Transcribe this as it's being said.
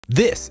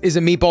This is a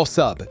meatball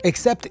sub,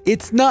 except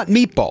it's not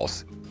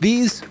meatballs.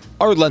 These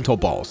are lentil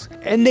balls,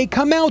 and they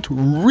come out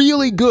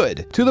really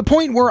good, to the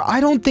point where I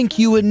don't think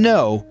you would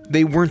know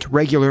they weren't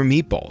regular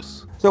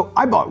meatballs. So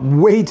I bought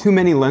way too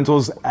many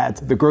lentils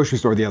at the grocery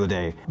store the other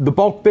day. The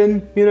bulk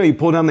bin, you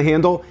pull down the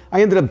handle.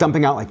 I ended up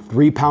dumping out like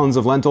 3 pounds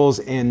of lentils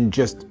and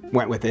just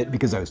went with it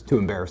because I was too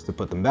embarrassed to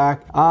put them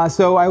back.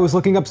 So I was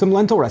looking up some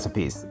lentil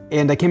recipes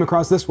and I came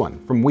across this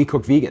one from We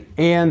Cook Vegan.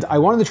 And I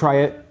wanted to try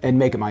it and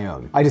make it my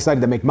own. I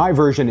decided to make my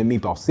version a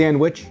meatball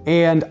sandwich,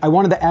 and I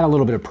wanted to add a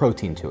little bit of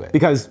protein to it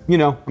because,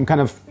 I'm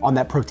kind of on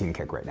that protein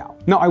kick right now.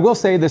 Now, I will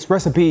say this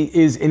recipe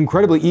is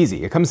incredibly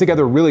easy. It comes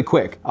together really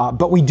quick,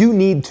 but we do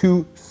need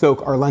to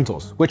soak our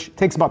lentils, which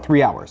takes about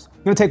 3 hours.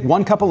 I'm gonna take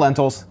 1 cup of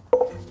lentils,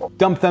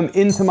 dump them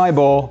into my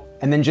bowl,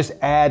 and then just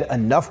add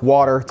enough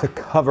water to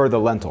cover the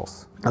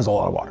lentils. That's a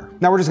lot of water.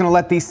 Now we're just gonna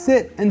let these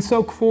sit and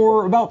soak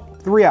for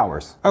about 3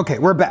 hours. Okay,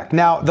 we're back.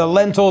 Now the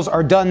lentils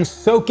are done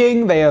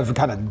soaking. They have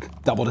kind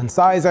of doubled in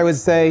size, I would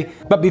say.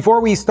 But before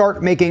we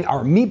start making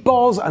our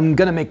meatballs, I'm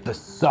gonna make the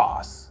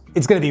sauce.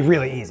 It's gonna be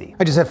really easy.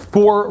 I just have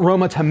 4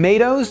 Roma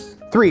tomatoes,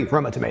 3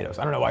 Roma tomatoes.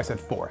 I don't know why I said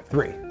 4,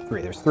 3,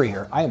 there's 3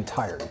 here. I am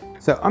tired.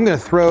 So I'm gonna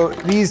throw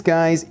these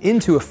guys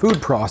into a food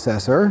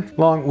processor,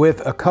 along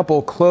with a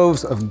couple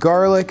cloves of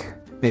garlic,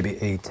 maybe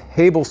a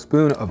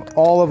tablespoon of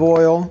olive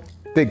oil,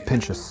 big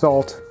pinch of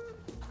salt,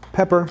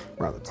 pepper,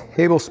 around a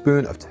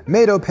tablespoon of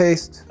tomato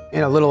paste,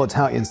 and a little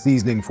Italian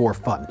seasoning for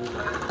fun.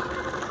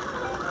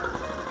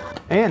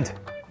 And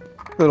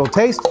a little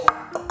taste.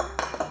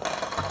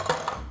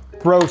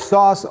 Throw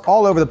sauce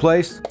all over the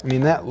place. I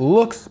mean, that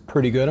looks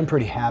pretty good. I'm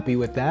pretty happy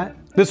with that.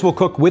 This will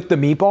cook with the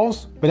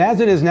meatballs, but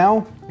as it is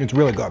now, it's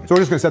really good. So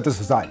we're just gonna set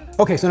this aside.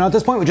 Okay, so now at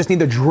this point, we just need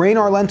to drain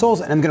our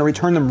lentils, and I'm gonna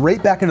return them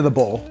right back into the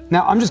bowl.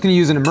 Now, I'm just gonna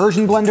use an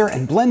immersion blender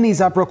and blend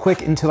these up real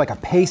quick into like a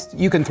paste.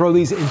 You can throw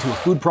these into a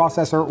food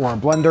processor or a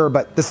blender,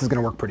 but this is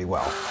gonna work pretty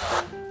well.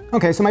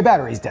 Okay, so my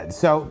battery's dead.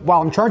 So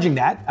while I'm charging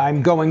that,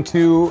 I'm going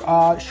to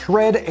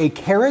shred a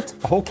carrot,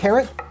 a whole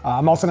carrot.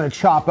 I'm also gonna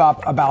chop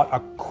up about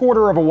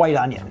 1/4 of a white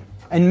onion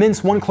and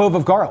mince 1 clove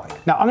of garlic.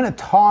 Now I'm gonna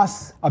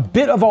toss a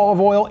bit of olive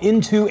oil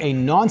into a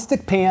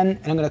nonstick pan,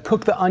 and I'm gonna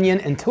cook the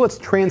onion until it's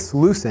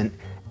translucent.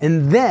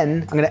 And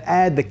then I'm gonna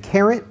add the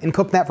carrot and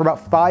cook that for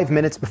about 5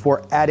 minutes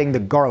before adding the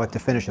garlic to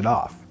finish it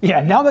off.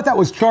 Yeah, now that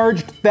was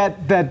charged,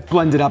 that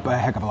blended up a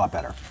heck of a lot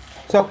better.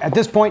 So at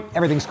this point,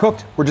 everything's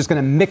cooked. We're just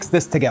gonna mix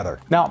this together.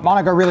 Now,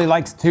 Monica really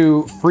likes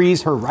to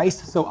freeze her rice,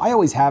 so I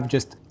always have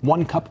just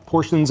 1 cup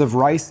portions of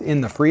rice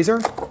in the freezer.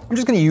 I'm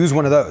just gonna use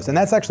one of those, and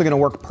that's actually gonna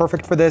work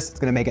perfect for this. It's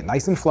gonna make it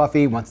nice and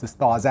fluffy once this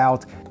thaws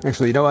out.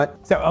 Actually, you know what?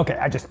 So, okay,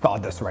 I just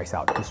thawed this rice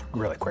out just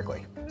really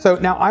quickly. So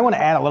now I wanna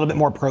add a little bit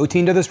more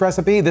protein to this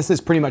recipe. This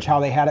is pretty much how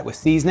they had it with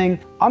seasoning.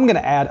 I'm gonna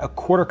add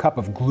 1/4 cup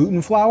of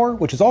gluten flour,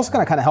 which is also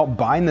gonna kinda help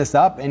bind this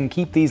up and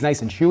keep these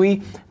nice and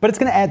chewy, but it's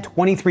gonna add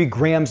 23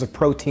 grams of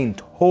protein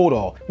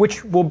total,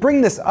 which will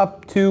bring this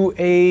up to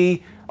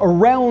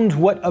around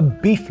what a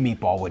beef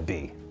meatball would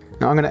be.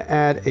 Now I'm gonna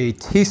add a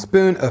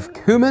teaspoon of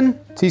cumin,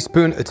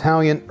 teaspoon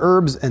Italian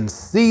herbs and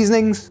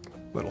seasonings,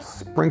 a little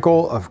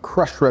sprinkle of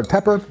crushed red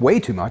pepper, way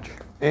too much,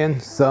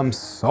 and some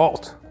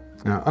salt.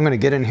 Now I'm gonna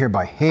get in here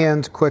by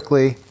hand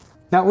quickly.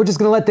 Now we're just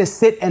gonna let this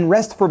sit and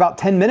rest for about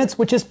 10 minutes,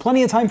 which is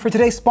plenty of time for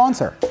today's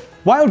sponsor.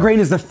 Wild Grain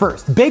is the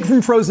first bake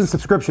from frozen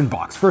subscription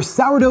box for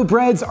sourdough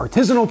breads,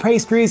 artisanal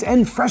pastries,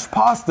 and fresh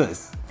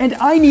pastas. And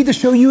I need to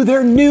show you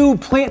their new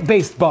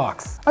plant-based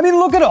box. I mean,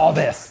 look at all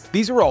this.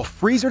 These are all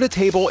freezer to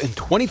table in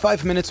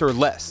 25 minutes or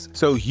less,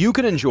 so you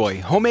can enjoy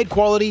homemade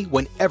quality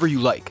whenever you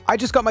like. I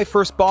just got my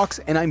first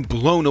box and I'm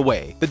blown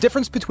away. The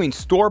difference between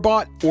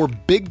store-bought or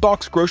big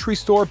box grocery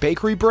store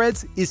bakery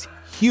breads is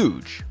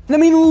huge. And I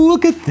mean,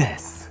 look at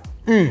this.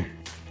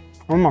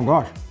 Oh my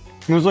gosh.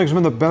 It was like some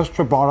of the best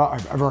ciabatta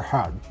I've ever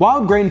had.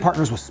 Wild Grain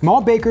partners with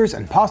small bakers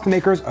and pasta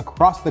makers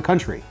across the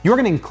country. You're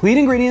getting clean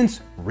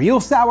ingredients,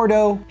 real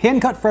sourdough,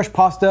 hand-cut fresh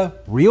pasta,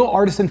 real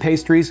artisan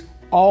pastries,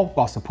 all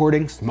while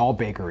supporting small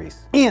bakeries.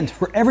 And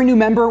for every new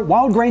member,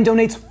 Wild Grain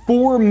donates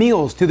 4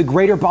 meals to the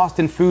Greater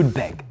Boston Food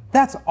Bank.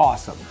 That's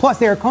awesome. Plus,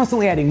 they are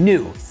constantly adding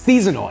new,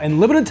 seasonal, and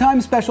limited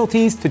time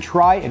specialties to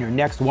try in your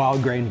next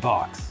Wild Grain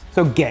box.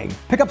 So gang,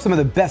 pick up some of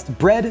the best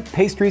bread,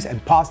 pastries,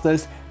 and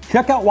pastas,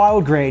 check out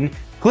Wild Grain,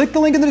 click the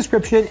link in the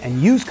description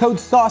and use code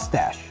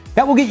SauceStache.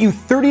 That will get you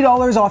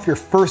 $30 off your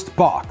first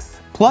box.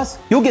 Plus,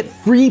 you'll get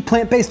free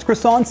plant-based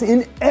croissants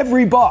in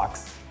every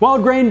box.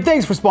 Wild Grain,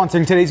 thanks for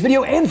sponsoring today's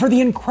video and for the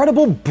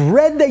incredible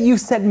bread that you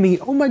sent me.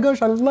 Oh my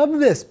gosh, I love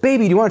this.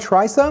 Baby, do you wanna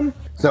try some?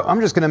 So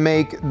I'm just gonna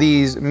make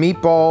these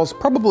meatballs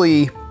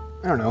probably,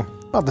 I don't know,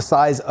 about the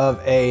size of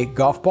a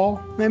golf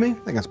ball, maybe? I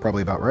think that's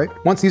probably about right.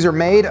 Once these are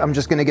made, I'm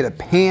just gonna get a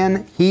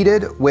pan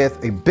heated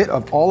with a bit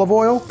of olive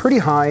oil, pretty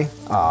high,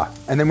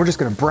 and then we're just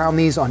gonna brown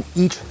these on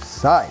each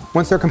side.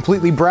 Once they're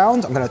completely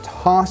browned, I'm gonna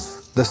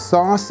toss the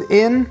sauce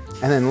in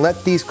and then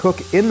let these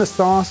cook in the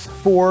sauce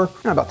for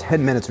about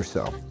 10 minutes or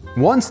so.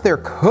 Once they're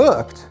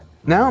cooked,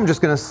 Now I'm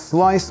just gonna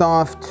slice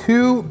off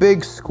 2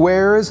 big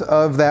squares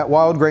of that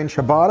wild grain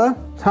ciabatta.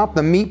 Top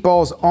the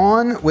meatballs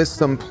on with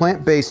some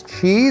plant-based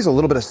cheese, a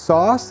little bit of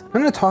sauce.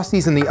 I'm gonna toss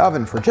these in the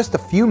oven for just a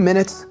few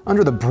minutes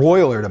under the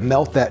broiler to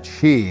melt that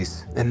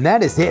cheese. And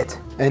that is it.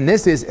 And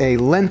this is a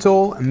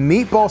lentil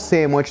meatball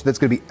sandwich that's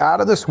gonna be out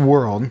of this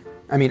world.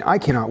 I mean, I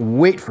cannot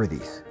wait for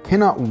these.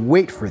 Cannot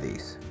wait for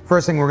these.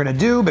 First thing we're gonna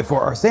do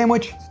before our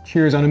sandwich,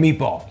 cheers on a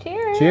meatball.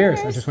 Cheers. Cheers.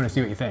 I just wanna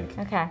see what you think.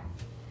 Okay.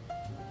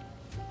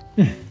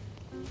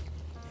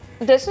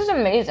 This is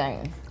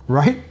amazing.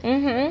 Right?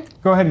 Mm-hmm.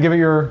 Go ahead and give it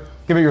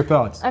your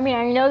thoughts. I mean,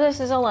 I know this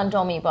is a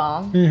lentil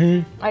meatball.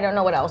 Mm-hmm. I don't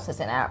know what else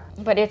is in it,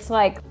 but it's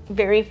like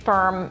very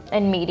firm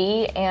and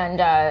meaty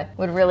and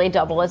would really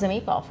double as a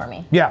meatball for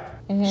me. Yeah,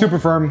 super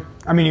firm.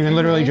 I mean, you can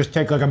literally just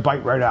take like a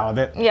bite right out of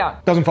it. Yeah.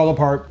 Doesn't fall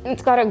apart.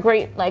 It's got a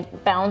great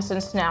like bounce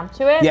and snap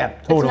to it. Yeah,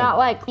 totally. It's not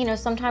like, you know,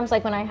 sometimes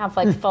like when I have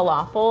like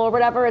falafel or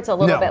whatever, it's a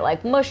little bit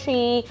like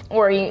mushy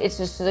or it's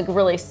just like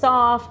really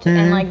soft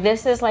and like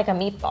this is like a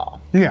meatball.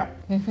 Yeah.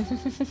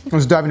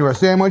 Let's dive into our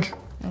sandwich.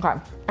 Okay,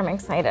 I'm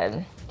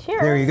excited.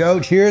 Cheers. There you go,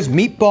 cheers.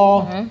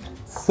 Meatball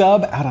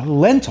sub out of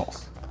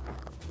lentils.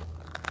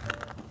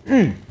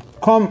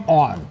 Come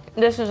on.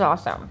 This is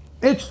awesome.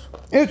 It's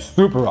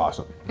super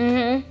awesome.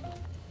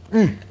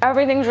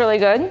 Everything's really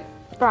good,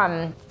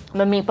 from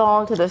the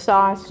meatball to the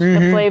sauce,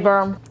 the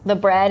flavor. The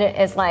bread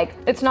is like,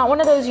 it's not one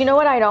of those, you know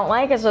what I don't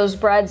like, is those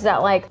breads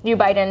that like you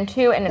bite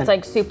into and it's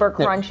like super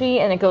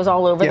crunchy and it goes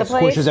all over the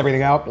place. Squishes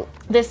everything out.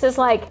 This is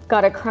like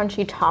got a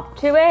crunchy top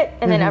to it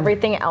and then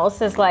everything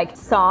else is like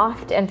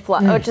soft and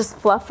just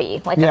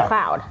fluffy, like a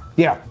cloud.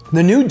 Yeah,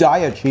 the new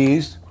Daya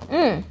cheese,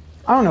 I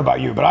don't know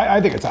about you, but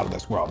I think it's out of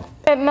this world.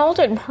 It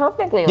melted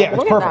perfectly. Yeah, Like, it's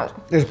look perfect.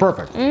 at that. It's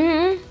perfect.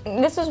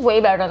 This is way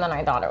better than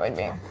I thought it would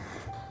be.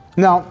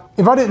 Now,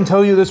 if I didn't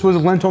tell you this was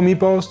lentil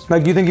meatballs,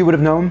 like, do you think you would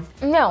have known?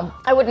 No,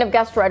 I wouldn't have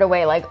guessed right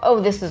away, like, oh,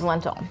 this is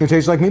lentil. It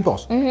tastes like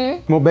meatballs.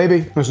 Well, baby,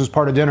 this is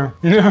part of dinner.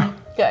 Yeah.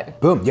 Good.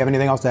 Boom. Do you have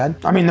anything else to add?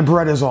 I mean, the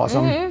bread is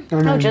awesome. I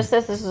mean, No, just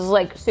this is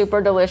like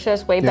super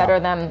delicious, way better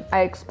than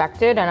I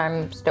expected, and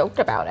I'm stoked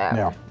about it.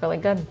 Yeah. Really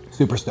good.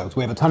 super stoked.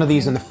 We have a ton of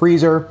these in the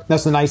freezer.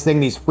 That's the nice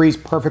thing. These freeze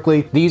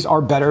perfectly. These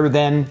are better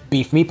than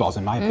beef meatballs,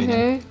 in my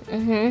opinion.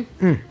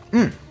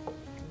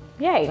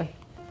 Yay.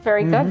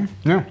 Very good.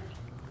 Yeah.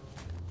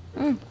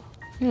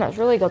 That's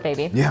really good,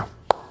 baby. Yeah.